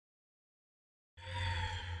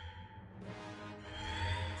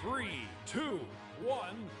3, 2,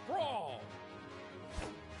 1, brawl!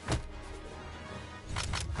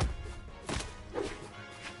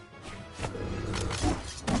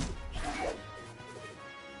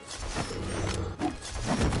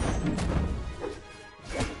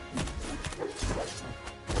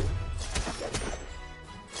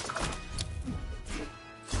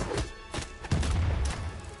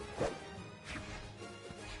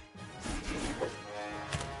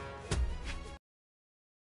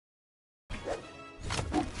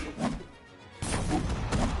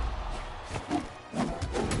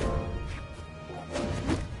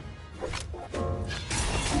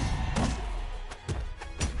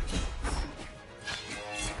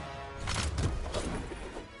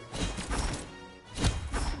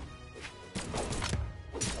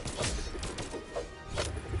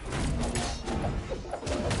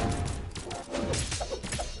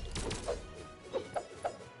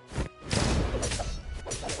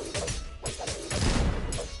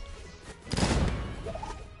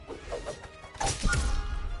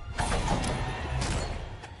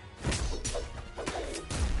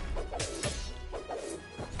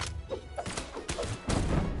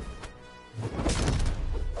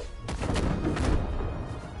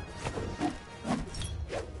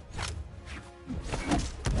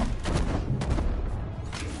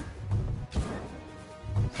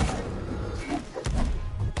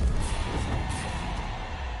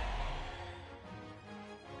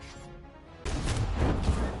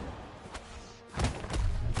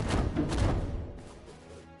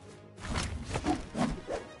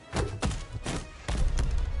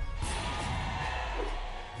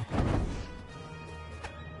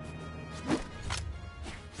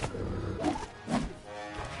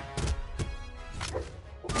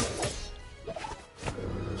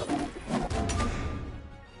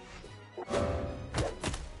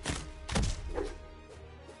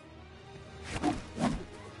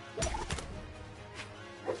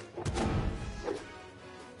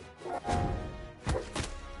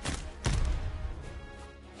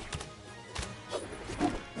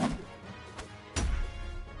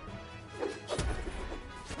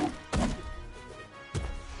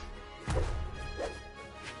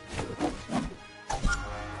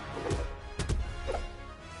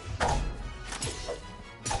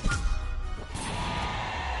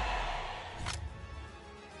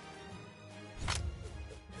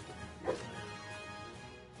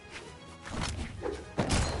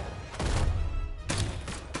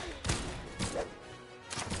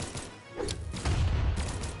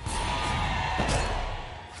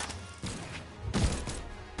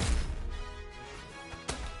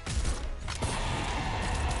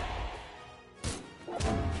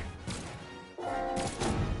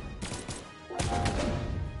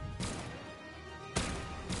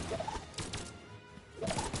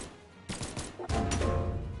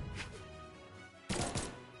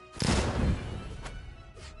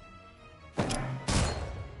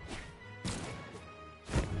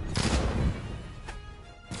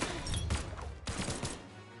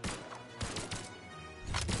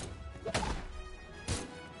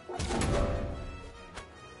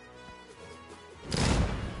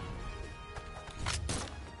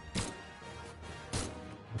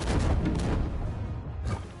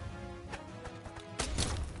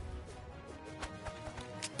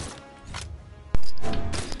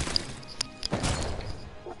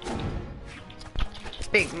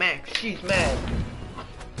 Big Mac, she's mad.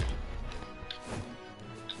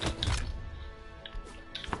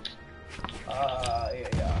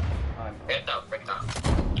 Yeah. Get the frick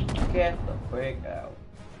out. Get the frick out.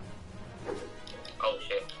 Oh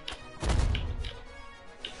shit.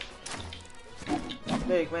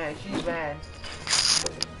 Big Mac, she's mad.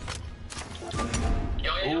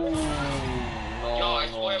 Yo, Ooh, I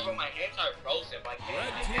swear, bro, my hands are frozen. Like,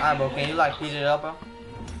 alright, bro, can you like heat it up, bro?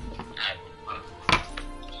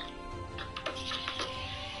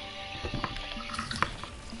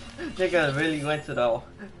 Nigga really went to the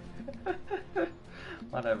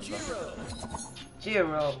whatever, bro.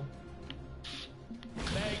 Jiro.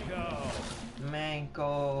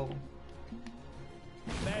 Mango.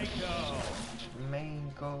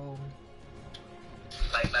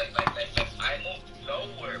 Like, I move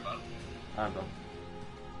slower, bro. Alright, bro.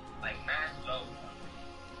 Like, mad slow.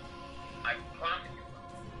 I promise you,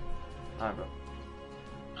 bro. Alright, bro.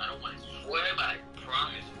 I don't want to swear, but I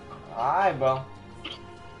promise you, bro. Alright, bro.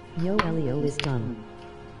 Yo, Elio is done.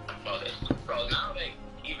 Bro, now they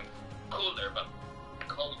even cooler, but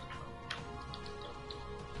cold.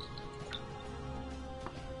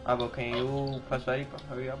 Alright, bro, can you press ready, bro?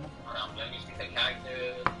 Hurry up, bro. Let me see the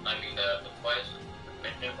character. I mean, the quest.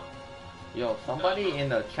 Yo, somebody in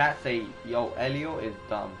the chat say, yo, Elio is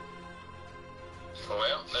dumb. For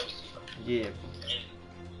real? Let me see. Yeah,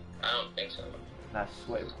 I don't think so. I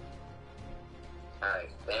swear. Alright,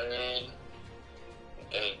 then...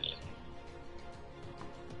 Gaming.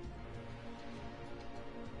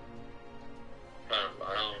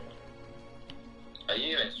 Are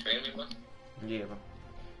you even streaming, bro? Yeah, bro.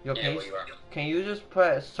 Yo, Yeah, well, you are. can you just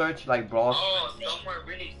press search like Brawl? Oh, someone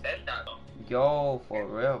really said that, though. Yo, for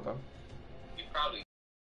real, bro. You probably...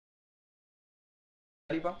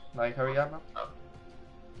 Ready, bro? Like, hurry up, bro. Oh.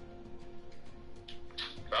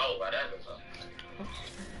 Bro, whatever, bro.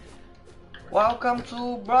 Welcome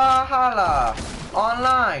to Brawlhalla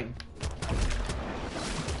online.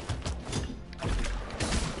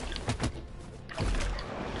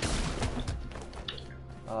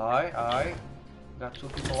 Alright. Got 2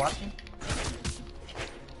 people watching.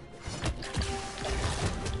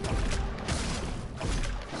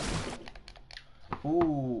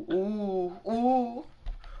 Ooh,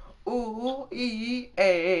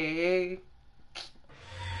 EA.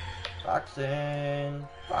 Boxing.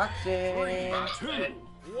 3, 2,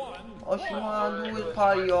 1. All she wanna do is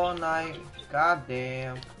party all night.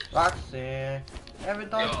 Goddamn. Roxanne. Never Yo,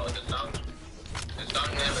 done. the song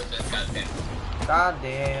never says goddamn.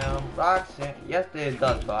 Goddamn. Roxanne. Yes, it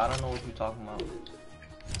does, but I don't know what you're talking about. It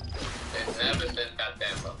never says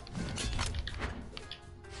goddamn, bro.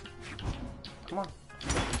 Come on.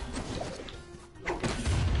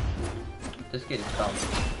 This kid is dumb.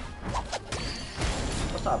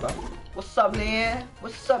 What's up, bro? What's up, man?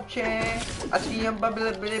 What's up, Chan? I see him blah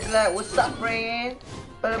blah blah blah. What's up, friend?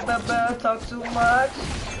 Blah blah blah. Talk too much.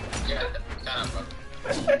 Yeah, shut up,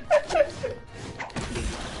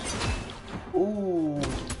 bro. Ooh.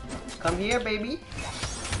 Come here, baby.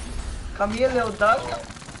 Come here, little duck.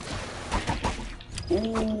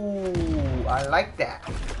 Ooh. I like that.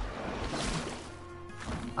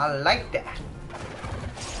 I like that.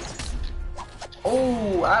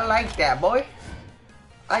 Oh, I like that, boy.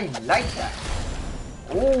 I like that.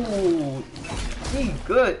 Ooh, he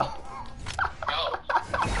good. Oh.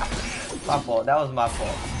 My fault. That was my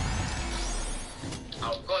fault.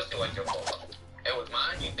 Of course it was your fault, bro. It was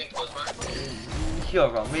mine? You think it was mine? Sure,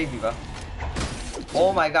 bro. Maybe, bro.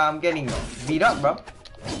 Oh my god, I'm getting beat up, bro.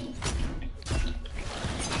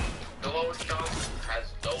 Duo Strong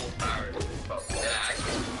has no power, bro. Did I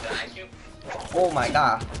ask you? Oh my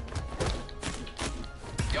god.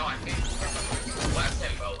 Yo, I can't. Blast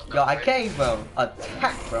him, bro. Yo, I can't even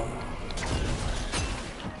attack, bro.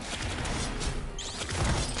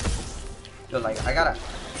 Yo, like, I gotta.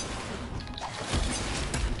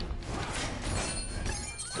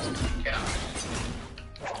 Get out.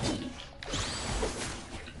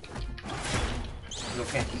 Yo,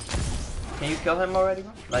 can you kill him already,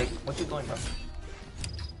 bro? Like, what you doing, bro?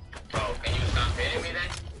 Bro, can you stop hitting me then?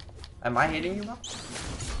 Am I hitting you, bro?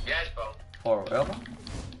 Yes, bro. For real, bro?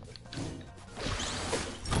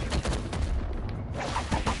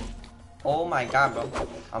 Oh my god, bro.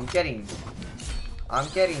 I'm getting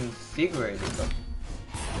cigarettes, bro.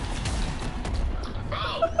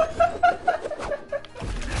 Bro.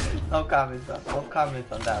 No comments, bro. No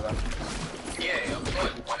comments on that, bro. Yeah, of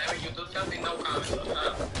course. Whenever you do something, no comments.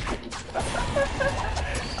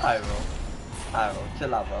 Alright, bro. Alright, bro.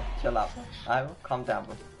 Chill out, bro. Chill out, bro. Alright, bro. Calm down,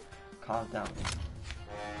 bro. Calm down, bro.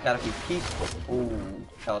 Gotta be peaceful. Ooh,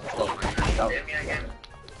 that was close. Hit me again.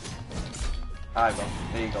 Alright, bro.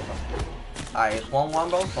 There you go, bro. Alright, it's 1-1,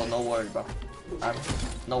 bro, so no worries, bro. Alright,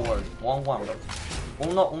 no worries. 1-1, bro.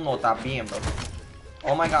 Uno está bien, bro.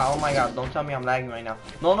 Oh my god. Don't tell me I'm lagging right now.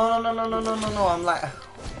 No, I'm like...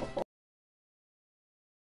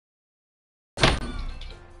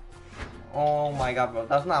 Oh my god, bro.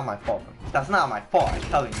 That's not my fault, bro. That's not my fault, I'm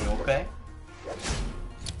telling you, okay?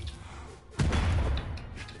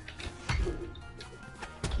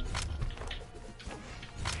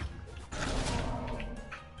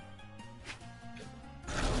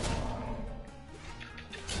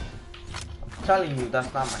 I'm telling you,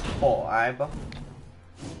 that's not my fault, alright, bro?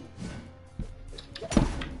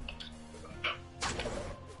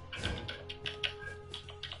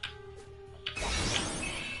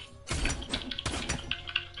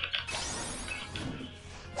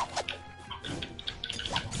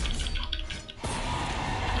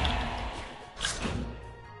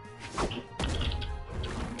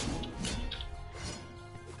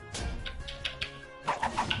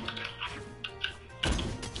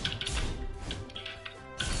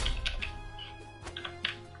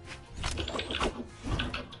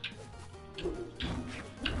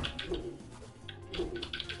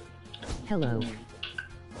 Hello.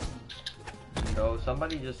 Yo,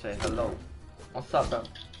 somebody just said hello. What's up, bro?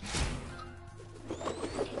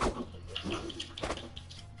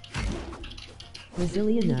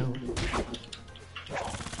 Braziliano.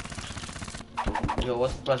 Yo,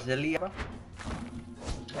 what's Brasilia, bro?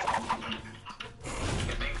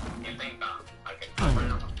 You think I can cover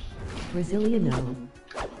them? Braziliano.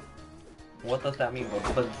 What does that mean, bro?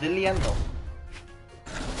 Braziliano.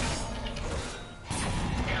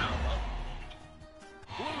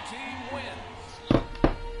 Blue team wins.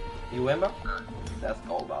 You win, bro? Let's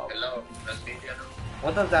go, bro. Hello, Brasilia.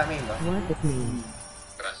 What does that mean, bro? What it means?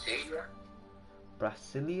 Brasilia.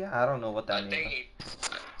 Brasilia? I don't know what that I means. think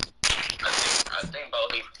I think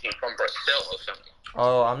about he's from Brazil or something.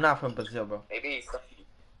 Oh, I'm not from Brazil, bro. Maybe he's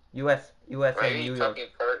US and New York. talking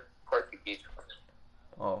Portuguese.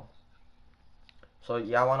 Oh. So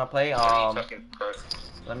y'all wanna play? Talking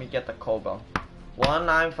Portuguese. Let me get the code, bro.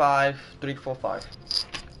 195345.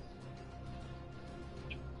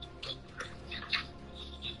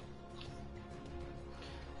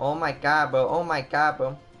 Oh my god, bro. Oh my god,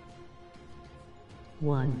 bro.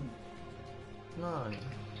 1, No.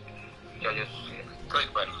 Yo, just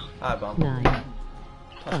click button. Alright, bro. 9, Touch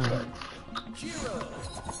 5, that. 0.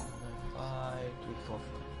 5345.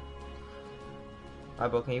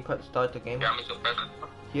 Alright, bro. Can you start the game? You want me to press it?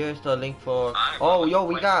 Here's the link for. Alright, Oh, bro. yo,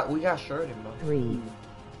 we got shirted, bro. 3,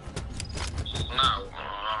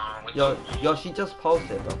 No. Yo, she just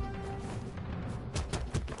posted, bro.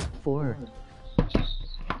 4,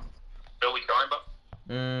 So we going, bro?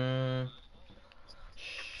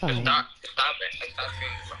 5, Stop it. Stop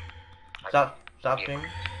streaming, bro. Stop streaming.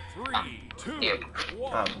 3, 2, Yeah.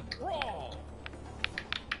 1. Brawl.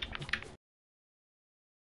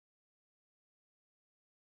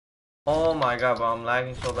 Oh my god, bro, I'm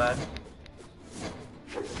lagging so bad.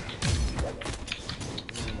 Oh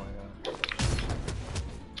my god.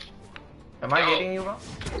 Am I Yo. hitting you, bro?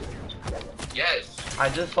 Yes. I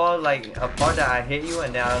just saw like a part that I hit you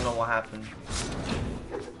and then I don't know what happened.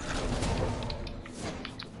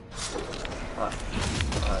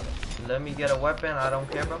 Alright, let me get a weapon, I don't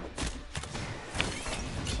care, bro.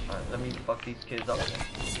 Alright, let me fuck these kids up.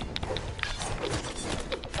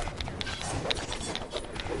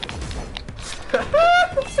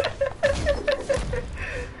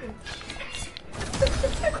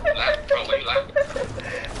 Laugh, bro. What you laughing?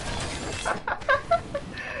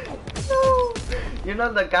 You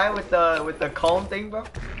know the guy with the cone thing, bro?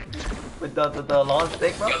 With the long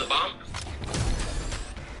stick, bro? You got the bomb?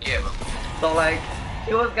 Yeah, bro. So like,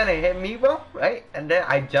 he was gonna hit me, bro, right? And then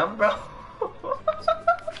I jumped, bro.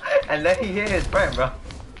 And then he hit his friend, bro.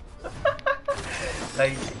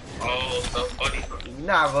 Like, Oh, so funny, bro.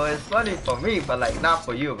 nah, bro, it's funny for me, but like, not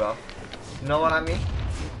for you, bro. You know what I mean?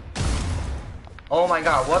 Oh my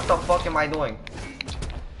god, what the fuck am I doing?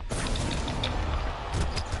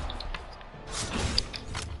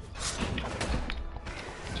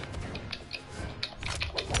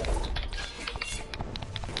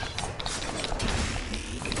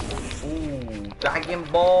 Ooh, Dragon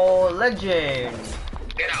Ball Legend!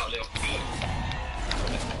 Get out, little feet.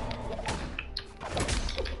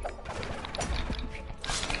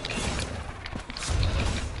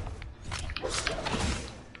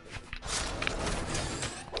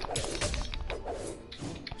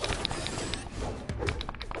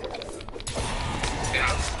 Get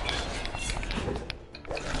out.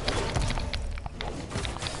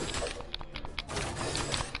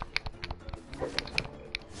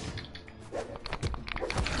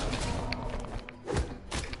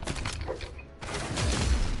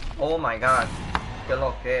 Oh my god, que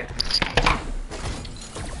lo que.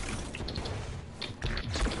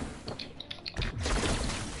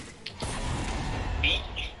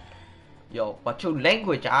 Beach. Yo, what you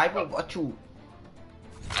language, Ivan? What you?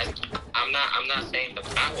 I'm not saying the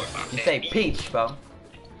power, but I'm You say saying beach. peach, bro.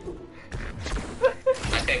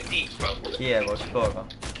 I said beach, bro. Yeah, bro, sure, bro.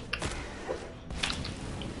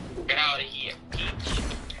 Get out of here, beach.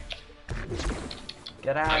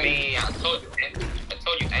 Get out. I mean, I told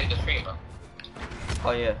you end the stream, bro.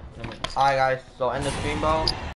 Oh yeah. Alright guys, so end the stream, bro.